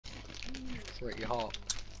pretty hot.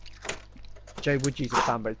 Jay would use a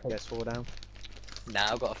fan, but put PS4 down.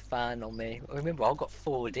 Nah, I've got a fan on me. Remember, I've got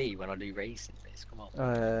 4D when I do racing bits. Come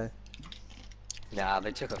on. Nah,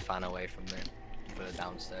 they took a fan away from me for the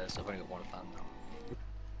downstairs. So I've only got one fan now.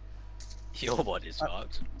 Your body's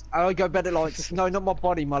fucked. I go to bed at like no, not my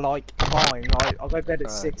body, my mine. Like I go to bed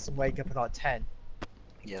at 6 and wake up at like 10.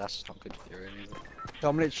 Yeah, that's just not good for you, really. So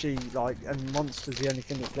I'm literally like, and Monster's the only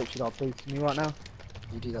thing that's literally like boosting me right now.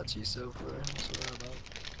 You do that to yourself, bro. That's what I'm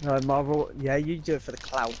about. No, Marvel. Yeah, you do it for the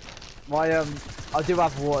clout. My I do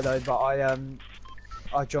have water though, but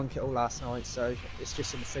I drank it all last night, so it's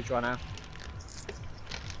just in the fridge right now.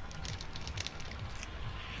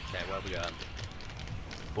 Okay, where are we going?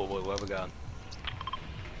 Boy, where are we going?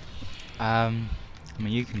 I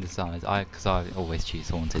mean, you can decide. Because I always choose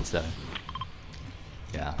haunted, so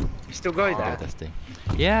yeah. You still go there?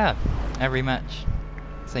 Yeah, every match,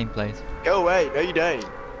 same place. Go away, no you don't.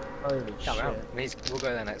 Holy Come shit. out. We'll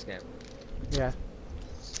go there next game. Yeah.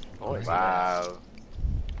 Oh, Wow.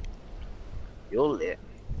 You're lit.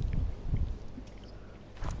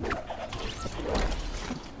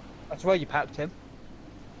 That's where you packed him.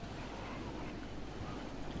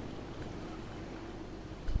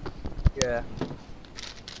 Yeah.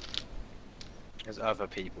 There's other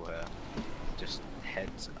people here. Just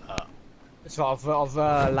heads up. So I've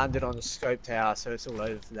landed on the scope tower, so it's all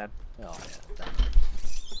over for them. Oh yeah,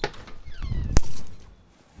 damn.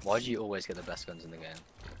 Why do you always get the best guns in the game?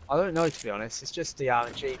 I don't know, to be honest. It's just the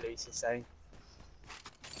RNG loot insane.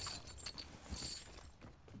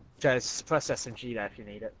 Just press SMG there if you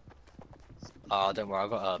need it. Oh, don't worry, I've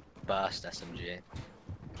got a burst SMG.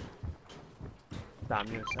 Damn,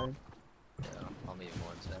 you're insane. Yeah, I'll need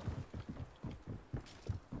more instead.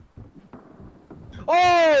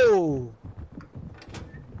 Oh!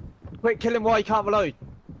 Quick, kill him while you can't reload.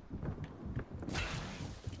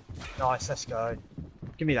 Nice, let's go.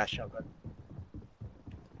 Give me that shotgun.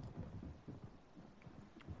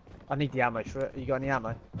 I need the ammo for it. You got any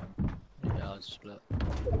ammo? Yeah, I'll split.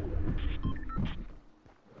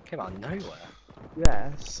 Came out of nowhere.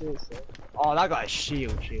 Yeah, seriously. Oh, that got a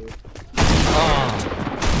shield. Oh,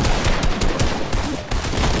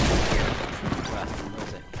 Where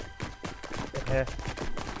is it? In here.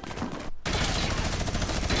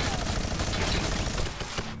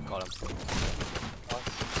 Got him.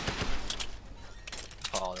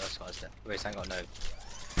 Oh, this guy's dead. Wait, I ain't got no.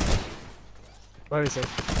 Where is he?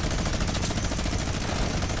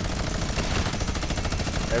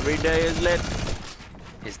 Every day is lit.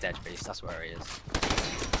 He's dead, beast. That's where he is.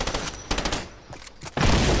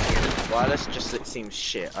 Well, let's just, it seems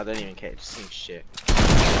shit. I don't even care, it just seems shit.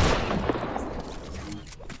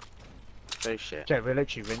 Very shit. Jay, we're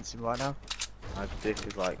literally rinsing right now. My dick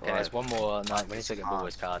is like, Okay, there's one more night. We need to get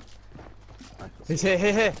Bulwar's card. He's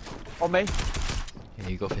here. On me. yeah,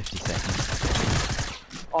 you got 50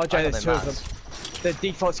 seconds. Oh, Jay, I got there's no two of them. The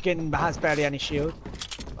default skin has barely any shield.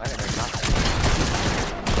 I don't know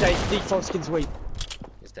nothing. Jay, default skin's weak.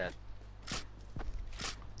 He's dead.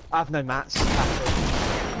 I have no mats.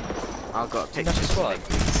 I've got That's pictures a squad.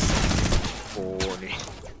 for me.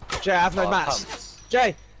 Jay, I have no Oh, mats. pumps.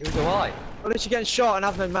 Jay, Who do I? I'm literally getting shot and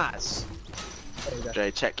have no mats. There we go.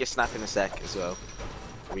 Jay, check your snap in a sec as well.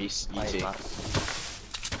 Reese, you too.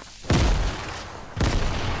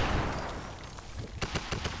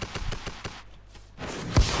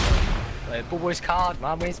 Wait, Bulwar's card,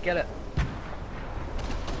 man. We need to get it.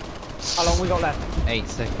 How long we got left? 8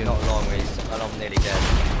 seconds. Not long, Reese. I'm nearly dead.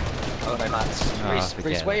 Oh no, mats. Oh, Reese, forget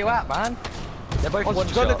Reese, it. where you at, man? They're both Oh, one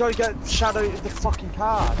you shot. gotta go get Shadow the fucking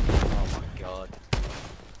card. Oh my god.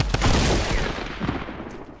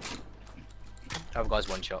 Other guy's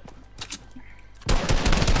one shot.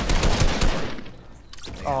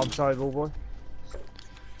 Oh, I'm sorry, ball boy.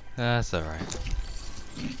 That's alright.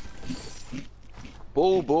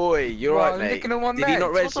 Ball boy, you're Bro, right, I'm mate. looking at one Did he mate.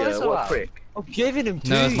 not What's res you? this What about? a prick. I'm giving him two.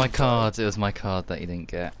 No, it was my card. It was my card that you didn't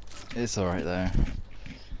get. It's alright though.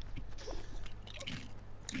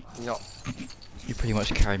 No. You pretty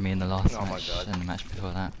much carried me in the last Oh my match, God. and the match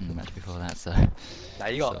before that, and the match before that. So Nah,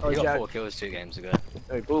 you got So- you got 4 kills 2 games ago.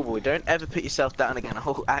 No, ball boy, don't ever put yourself down again.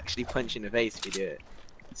 I'll actually punch you in the face if you do it.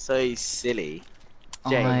 So silly.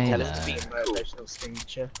 Jay, I tell know. us to be Motivational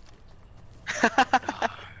speech.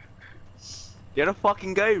 You wanna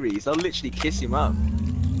fucking go, Reese? I'll literally kiss him up.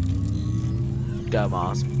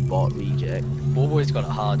 Dumbass bot reject. Ballboy's got it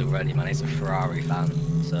hard already, man. He's a Ferrari fan,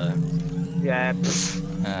 so Yeah.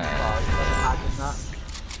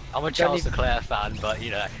 I'm a Charles Leclerc fan, but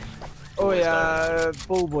you know. Oh always yeah,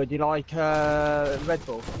 ball boy. Do you like Red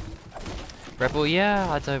Bull? Red Bull, yeah,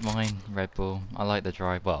 I don't mind Red Bull. I like the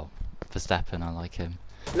drive. Well, Verstappen, I like him.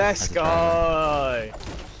 Let's As a go!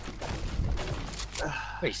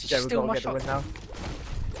 Wait, did Yeah, you we've steal got to my get the shot? win now.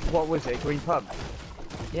 What was it? Green pump?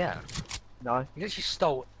 Yeah. No. You literally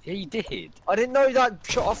stole. Yeah, you did. I didn't know that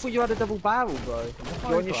shot. I thought you had a double barrel, bro.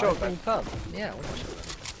 You on your shotgun? Yeah, on my shotgun.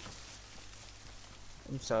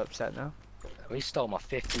 I'm so upset now. We stole my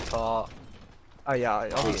 50 part. Oh yeah,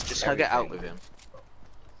 Please, obviously. just hug it out everything.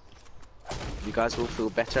 with him. You guys will feel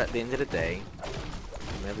better at the end of the day.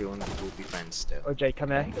 And everyone will be friends still. Oh Jay, come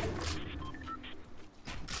here.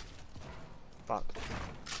 Fuck.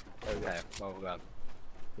 There we go. Okay, well, we're going.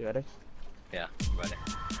 You ready? Yeah, I'm ready.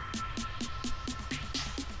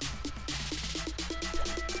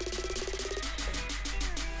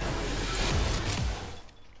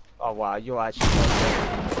 Oh wow, you're actually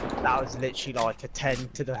fucked. That was literally like a 10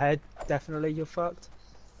 to the head. Definitely, you're fucked.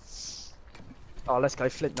 Oh, let's go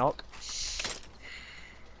flint knock.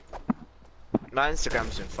 My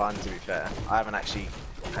Instagram's been fun, to be fair. I haven't actually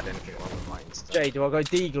had anything wrong with my Insta. Jay, do I go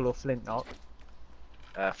deagle or flint knock?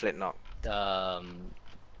 Flint knock. Up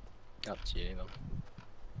to you, man.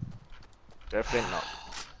 Go flint knock.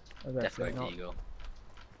 I'll go flint Definitely knock. Eagle.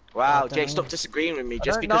 Wow, I Jake, don't stop know. disagreeing with me I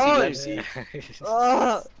just don't because he know. loves you.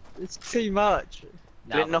 Oh, it's too much.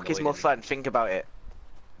 Flint knock is more fun, think about it.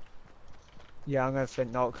 Yeah, I'm going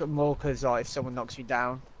flint knock more because like, if someone knocks me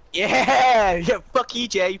down. Yeah! Yeah, fuck you,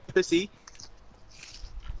 Jay, pussy.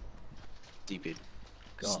 Stupid.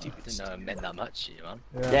 God, I Stupid, didn't know it meant that much to you, man.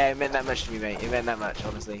 Yeah, it meant that much to me, mate. It meant that much,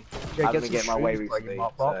 honestly. Jay, I'm get gonna some get my way shrooms, bro, you recently,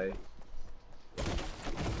 mop bot. so...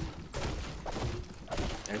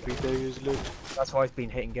 Every day is lit. That's why he's been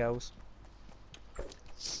hitting girls.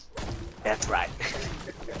 That's right.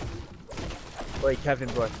 Wait, Kevin,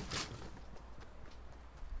 bro.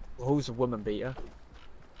 Well, who's a woman beater?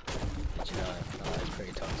 Did you know? Oh, it's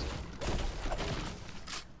pretty toxic.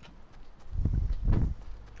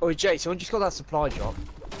 Oh, Jay, someone just got that supply drop.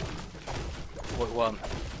 What one?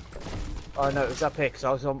 Oh no, it was up here because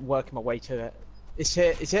I was working my way to it. It's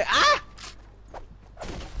here, it's here. Ah!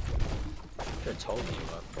 Could have told me you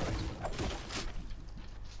were for it.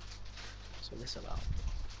 So what's this about?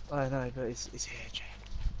 I know, but it's here, Jay.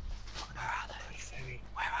 Where are they?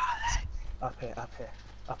 Where are they? Up here.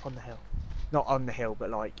 Up on the hill. Not on the hill, but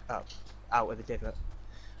like up. Out of the divot.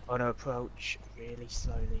 I want to approach really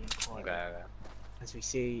slowly and quietly. Okay. As we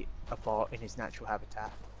see a bot in his natural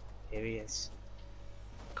habitat. Here he is.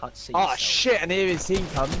 Can't see. Oh yourself. shit, and here his team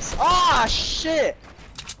comes. Ah shit!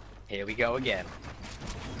 Here we go again.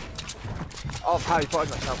 Oh, I've Harry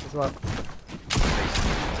Pottered myself as well.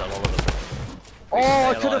 There's a lot of them. Oh,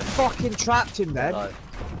 I Stay could have alive. fucking trapped him then. Alive.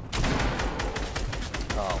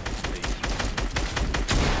 Oh, please.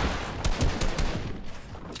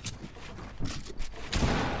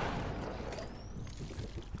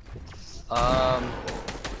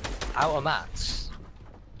 Out of mats.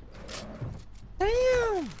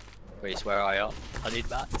 Damn! Reese, where are you? I need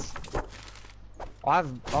mats.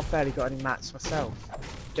 I've barely got any mats myself.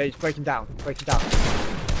 Jay's breaking down.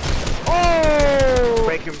 Oh!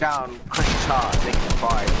 Break him down, crush his heart, make him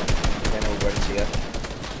cry, then he'll run to you.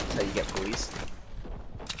 That's how you get police.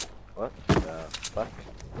 What the fuck?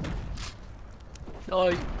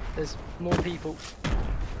 No, there's more people.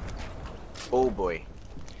 Oh boy.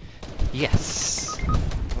 Yes.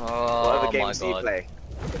 What Oh other my games do you god. play?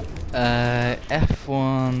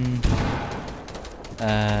 F1.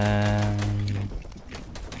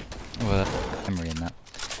 Well, memory in that.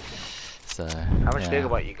 So. How much yeah.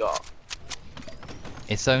 gigabyte you got?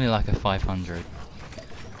 It's only like a 500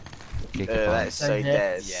 gigabyte. That is so Yeah.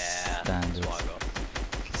 dead. Yeah, Standard. that's what I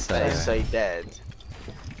got. So That is so dead.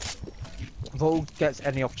 Vol gets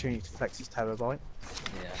any opportunity to flex his terabyte.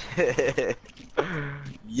 Yeah.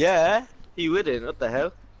 Yeah, he wouldn't. What the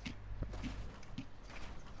hell?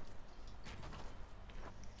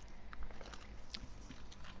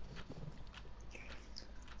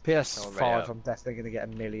 PS5, I'm definitely gonna get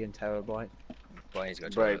 1,000,000 terabyte. Well, he's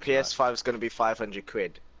got to Bro, work for that. PS5 is gonna be 500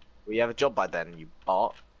 quid. Will you have a job by then, you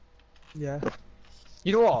bot? Yeah.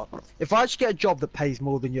 You know what? If I actually get a job that pays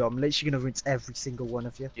more than you, I'm literally gonna rinse every single one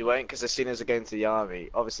of you. You won't, because as soon as I go into the army,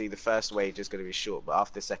 obviously the first wage is gonna be short, but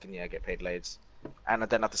after the second year I get paid loads. And I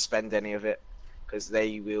don't have to spend any of it, because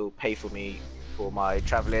they will pay for me for my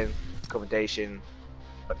travelling, accommodation,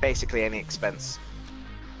 but basically any expense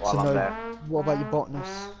while So I'm no- there. What about your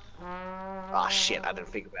botness? Ah shit, I didn't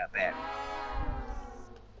think about that.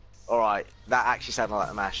 Alright, that actually sounded like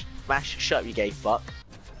a Mash. Mash, shut up you gay fuck.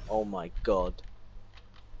 Oh my god.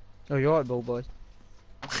 Oh, you're right, ball boy.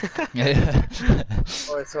 yeah.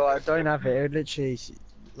 Oh, it's alright. Don't have it. It literally,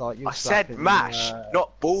 like you. I said Mash,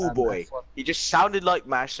 not Ball Boy. He just sounded like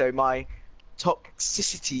Mash, so my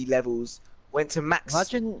toxicity levels Went to Max.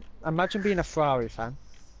 Imagine being a Ferrari fan.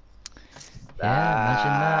 Yeah,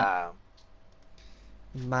 imagine that.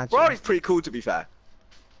 Imagine. Ferrari's pretty cool, to be fair.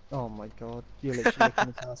 Oh my god, you're literally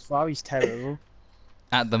looking at us. Ferrari's terrible.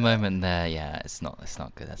 At the moment, there, yeah, it's not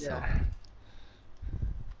good at all.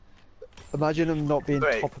 Imagine them not being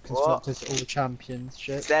Wait, top of what? constructors all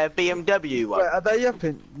championship. Is there a BMW one? Wait, are they up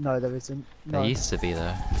in? No, there isn't. They No. used to be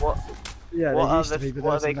though. What? Yeah, What there are used to be, but what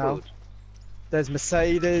there are they isn't now. called? There's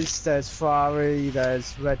Mercedes, there's Ferrari,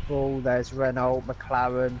 there's Red Bull, there's Renault,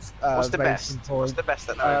 McLaren, What's the Racing best? Point, What's the best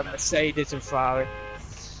at the moment? Mercedes and Ferrari.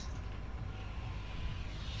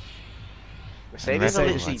 Mercedes are Red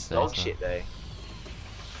Bull, literally I'd say dog as well. shit, though.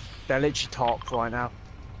 They're literally top right now.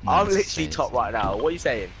 No, I'm Mercedes. literally top right now. What are you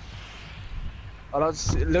saying?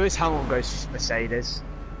 Lewis Hamilton goes Mercedes.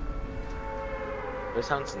 Lewis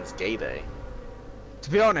Hamilton's gay, though. To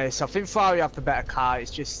be honest, I think Ferrari have the better car.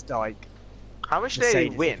 It's just like How much do they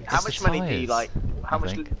Mercedes, win? I How It's much the money do you tyres, like? How I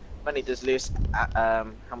much think. money does Lewis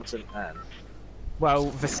Hamilton earn?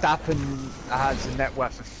 well, Verstappen has a net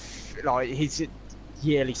worth of like his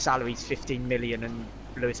yearly salary is 15 million, and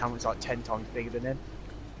Lewis Hamilton's like 10 times bigger than him.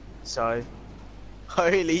 So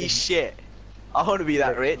Holy shit! I want to be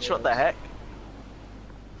that rich. What the heck?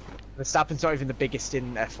 Verstappen's not even the biggest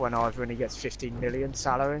in F1 either, and he gets 15 million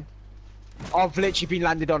salary. I've literally been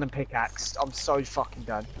landed on and pickaxed. I'm so fucking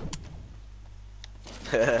done.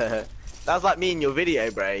 That's like me in your video,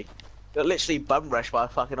 bro. Got literally bum rushed by a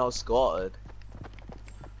fucking old squatted.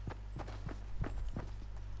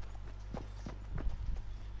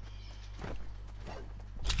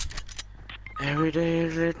 Every day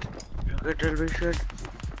is it a television?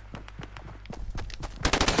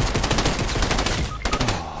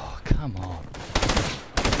 Oh, come on.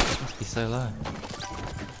 Must be so low.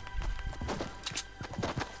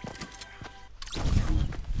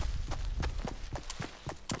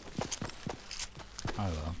 Oh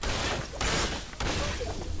well.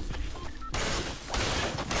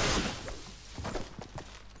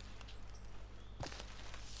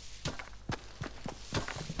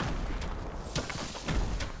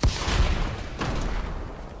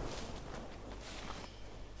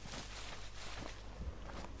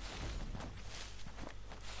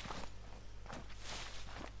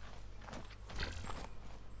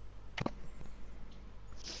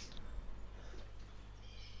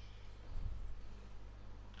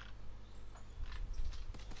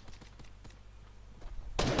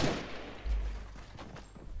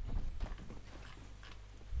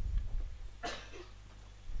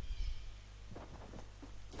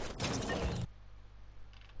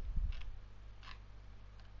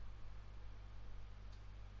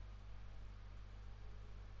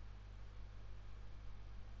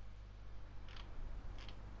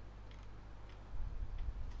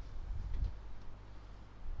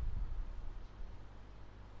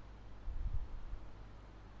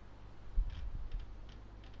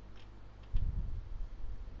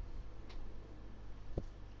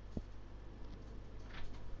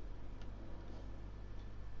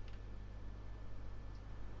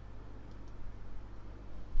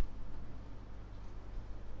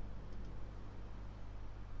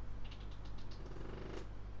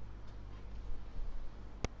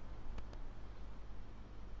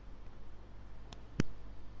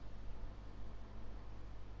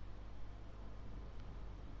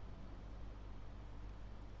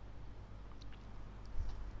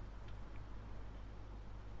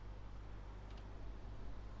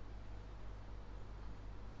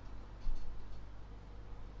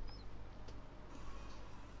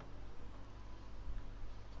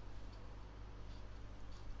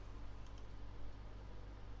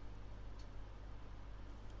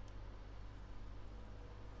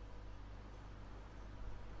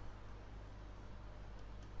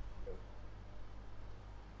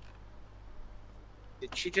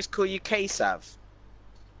 Did she just call you K-Sav?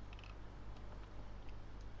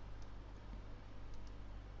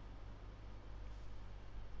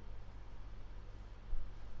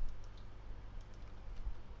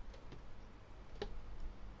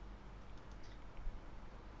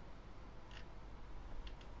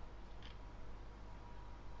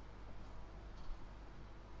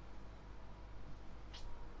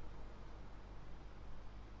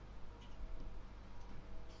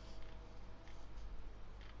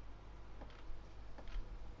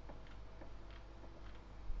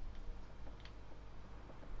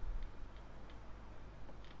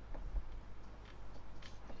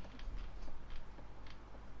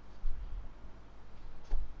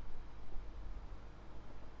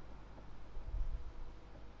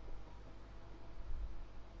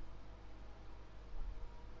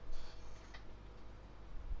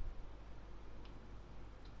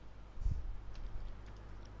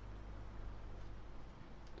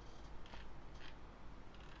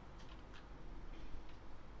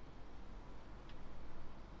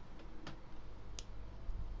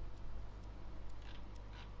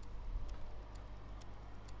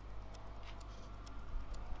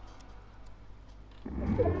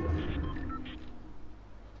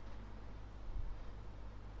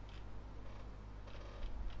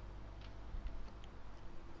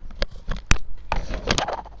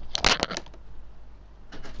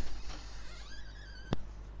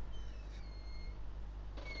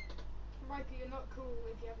 Mikey, you're not cool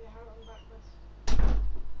if you have your hat on backwards.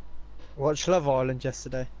 Watched Love Island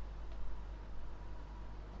yesterday.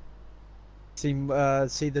 See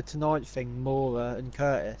the Tonight thing, Maura and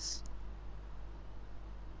Curtis.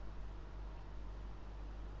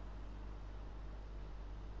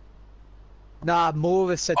 Nah,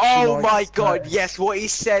 Maura said she Oh likes my god, Curtis. yes, what he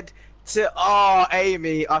said to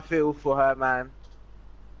Amy, I feel for her, man.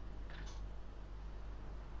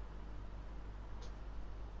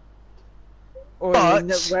 Or But-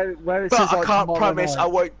 where it But says I like can't tomorrow promise night. I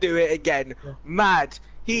won't do it again. Yeah. Mad.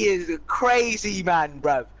 He is a crazy man,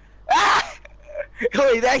 bruv. Ah!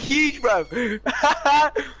 Oi, they're huge, bruv.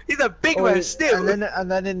 He's a big Oh, man still.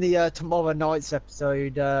 and then in the tomorrow night's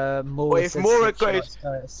episode, Maura Well, if says Maura that she goes- likes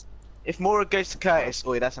Curtis. If Maura goes to Curtis,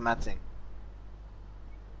 oi, that's a mad thing.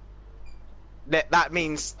 That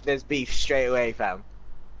means there's beef straight away, fam.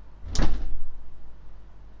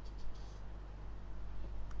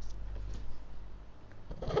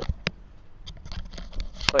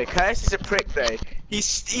 Wait, Curtis is a prick though. He's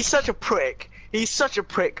such a prick. He's such a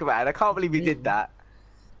prick, man. I can't believe he did that.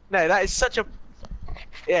 No, that is such a.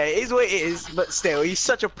 Yeah, it is what it is, but still, he's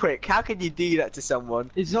such a prick. How can you do that to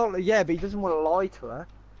someone? It's not, yeah, but he doesn't want to lie to her.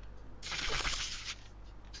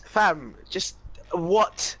 Fam, just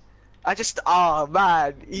what?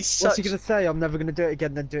 Man, he's such. What's he gonna say? I'm never gonna do it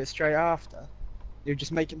again, then do it straight after. You'll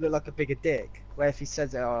just make him look like a bigger dick. Where if he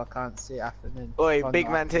says it, oh, I can't see it happening. Oi, I'm big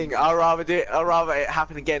not man happening. thing. I'd rather do it. I'd rather it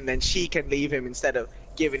happen again than she can leave him instead of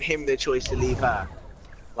giving him the choice to leave her.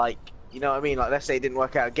 Like, you know what I mean? Like, let's say it didn't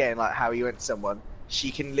work out again, like how he went to someone.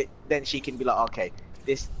 She can then she can be like, okay,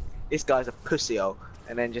 this guy's a pussyhole,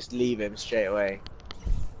 and then just leave him straight away.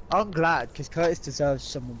 I'm glad, because Curtis deserves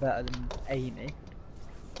someone better than Amy.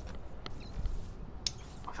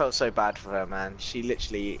 I felt so bad for her, man. She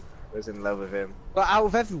literally was in love with him. But out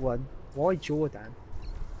of everyone, why Jordan?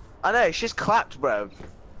 I know, she's clapped, bro.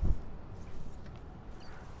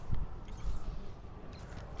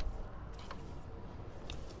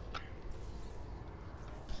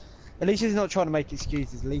 At least he's not trying to make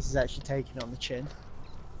excuses, at least he's actually taking it on the chin.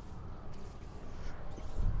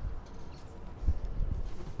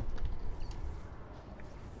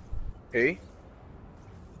 Who?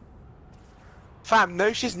 Fam,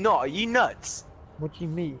 no, she's not. Are you nuts? What do you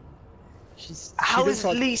mean? She How looks is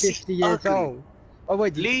like Lucy 50 years ugly? old. Oh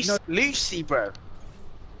wait, did you know? Lucy, bro.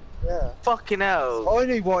 Yeah. Fucking hell. I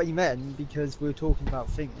knew what he meant because we were talking about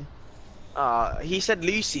thingy. He said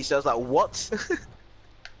Lucy, so I was like, what?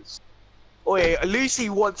 Oh yeah, Lucy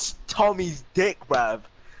wants Tommy's dick, bruv.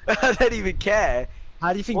 I don't even care.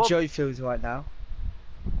 How do you think What? Joe feels right now?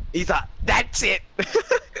 He's like, that's it.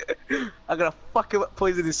 I'm gonna fuck him up,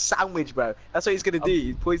 poison his sandwich, bro. That's what he's gonna do.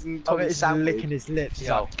 He's poison I bet Tommy's he's sandwich. licking his lips. He's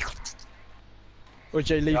Yo, like, or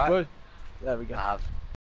Jay leave, Right. bro. There we go. I have.